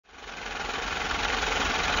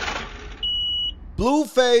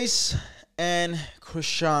Blueface and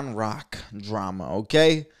Chrisean Rock drama,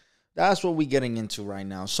 okay? That's what we're getting into right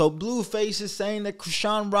now. So Blueface is saying that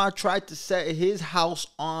Chrisean Rock tried to set his house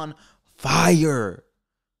on fire.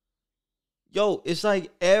 Yo, it's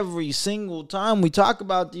like every single time we talk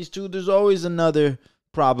about these two, there's always another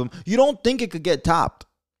problem. You don't think it could get topped.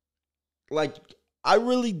 Like, I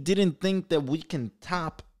really didn't think that we can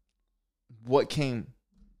top what came,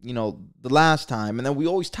 the last time. And then we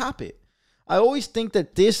always top it. I always think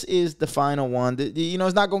that this is the final one.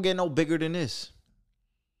 It's not going to get no bigger than this.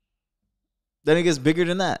 Then it gets bigger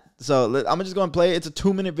than that. So I'm just going to play it. It's a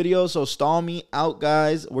 2-minute video, so stall me out,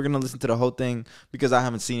 guys. We're going to listen to the whole thing because I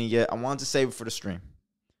haven't seen it yet. I wanted to save it for the stream.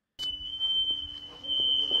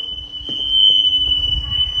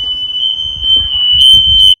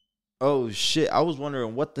 Oh, shit. I was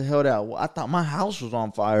wondering what the hell that was. I thought my house was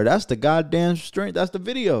on fire. That's the goddamn stream. That's the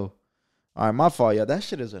video. All right, my fault, y'all. That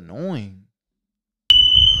shit is annoying.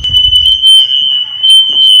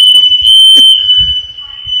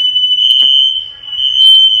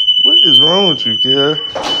 What is wrong with you, kid?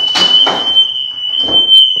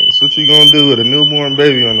 That's what you gonna do with a newborn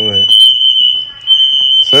baby on the way.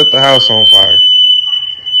 Set the house on fire.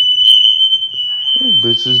 This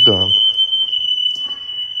bitch is dumb.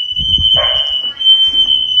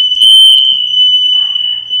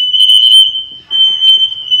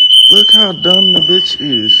 Look how dumb the bitch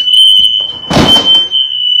is.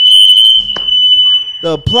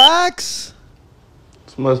 The plaques?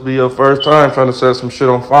 This must be your first time trying to set some shit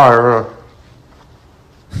on fire,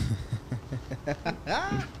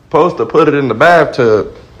 huh? Supposed to put it in the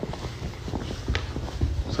bathtub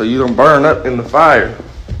so you don't burn up in the fire.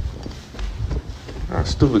 How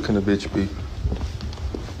stupid can a bitch be?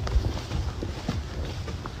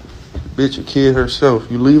 Bitch, a kid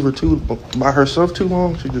herself. You leave her by herself too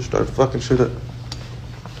long, she just starts fucking shit up.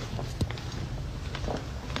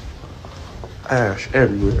 Ash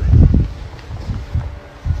everywhere.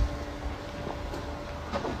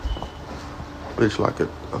 Bitch like a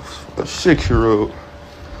 6-year-old.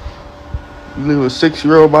 You leave a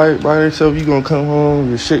 6-year-old by herself, you gonna come home,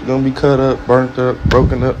 your shit gonna be cut up, burnt up,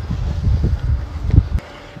 broken up.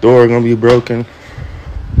 Door gonna be broken.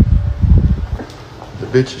 The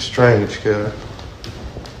bitch is strange, kid.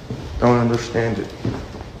 Don't understand it.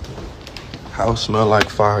 House smell like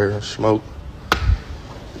fire and smoke.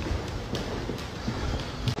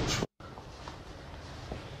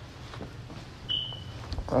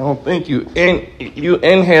 I don't think you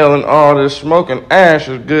inhaling all this smoke and ash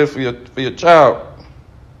is good for your child.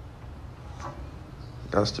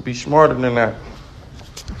 Got to be smarter than that.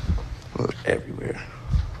 Look everywhere.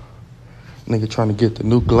 Nigga trying to get the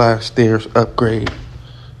new glass stairs upgrade.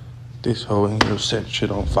 This hoe in here set shit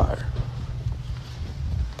on fire.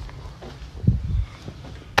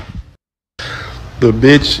 The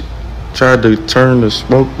bitch tried to turn the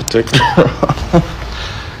smoke detector off.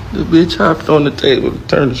 The bitch hopped on the table to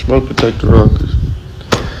turn the smoke detector off.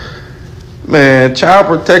 Man, child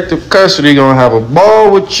protective custody gonna have a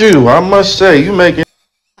ball with you. I must say, you making.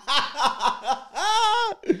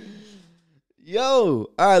 Yo,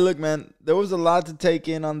 all right, look, man. There was a lot to take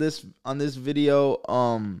in on this video.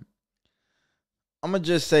 I'm gonna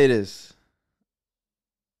just say this.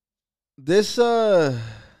 He said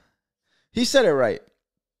it right.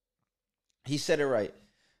 He said it right.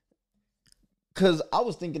 Because I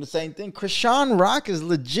was thinking the same thing. Chrisean Rock is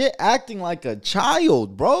legit acting like a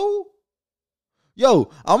child, bro. Yo,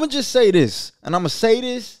 I'm going to just say this. And I'm going to say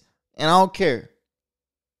this, and I don't care.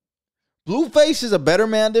 Blueface is a better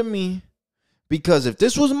man than me. Because if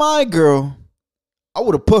this was my girl, I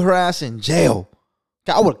would have put her ass in jail.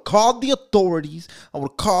 I would have called the authorities. I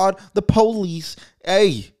would have called the police.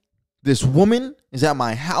 Hey, this woman is at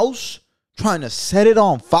my house trying to set it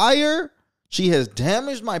on fire. She has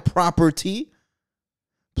damaged my property.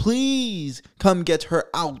 Please come get her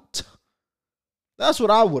out. That's what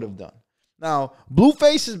I would have done. Now,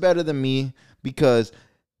 Blueface is better than me because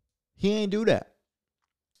he ain't do that.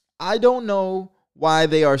 I don't know why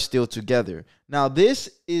they are still together. Now, this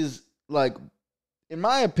is like, in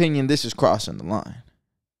my opinion, this is crossing the line.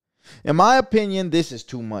 In my opinion, this is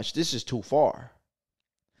too much. This is too far.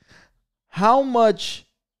 How much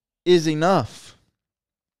is enough?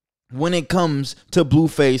 when it comes to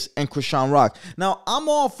Blueface and Chrisean Rock. Now, I'm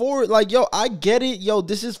all for it. Like, yo, I get it. Yo,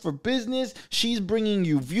 this is for business. She's bringing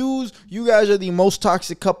you views. You guys are the most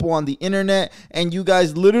toxic couple on the internet. And you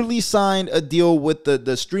guys literally signed a deal with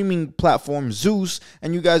the streaming platform Zeus.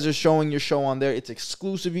 And you guys are showing your show on there. It's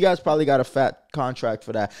exclusive. You guys probably got a fat contract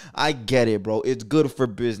for that. I get it, bro. It's good for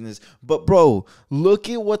business. But, bro, look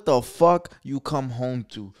at what the fuck you come home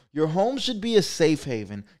to. Your home should be a safe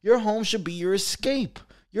haven. Your home should be your escape.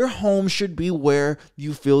 Your home should be where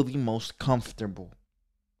you feel the most comfortable.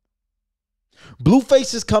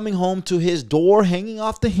 Blueface is coming home to his door hanging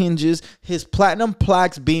off the hinges, his platinum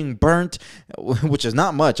plaques being burnt, which is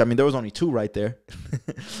not much. I mean, there was only 2 right there.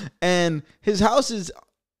 And his house is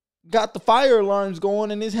got the fire alarms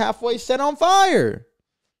going and is halfway set on fire.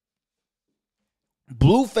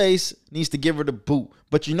 Blueface needs to give her the boot.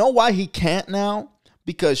 But you know why he can't now?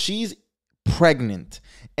 Because she's pregnant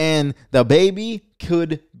and the baby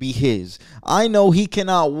could be his. I know he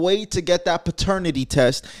cannot wait to get that paternity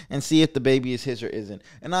test and see if the baby is his or isn't.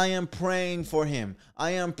 And I am praying for him.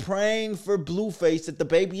 I am praying for Blueface that the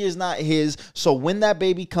baby is not his, so when that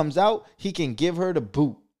baby comes out, he can give her the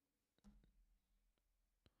boot.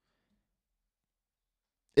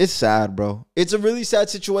 It's sad, bro. It's a really sad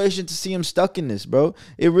situation to see him stuck in this, bro.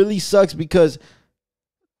 It really sucks because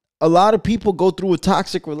a lot of people go through a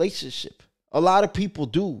toxic relationship. A lot of people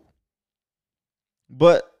do.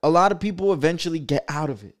 But a lot of people eventually get out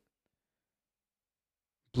of it.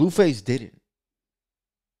 Blueface didn't.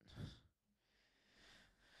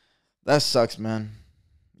 That sucks, man.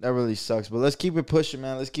 That really sucks. But let's keep it pushing,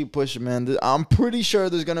 man. Let's keep pushing, man. I'm pretty sure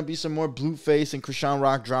there's going to be some more Blueface and Chrisean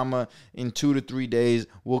Rock drama in 2 to 3 days.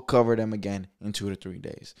 We'll cover them again in 2 to 3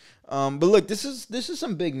 days. But look, this is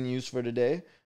some big news for today.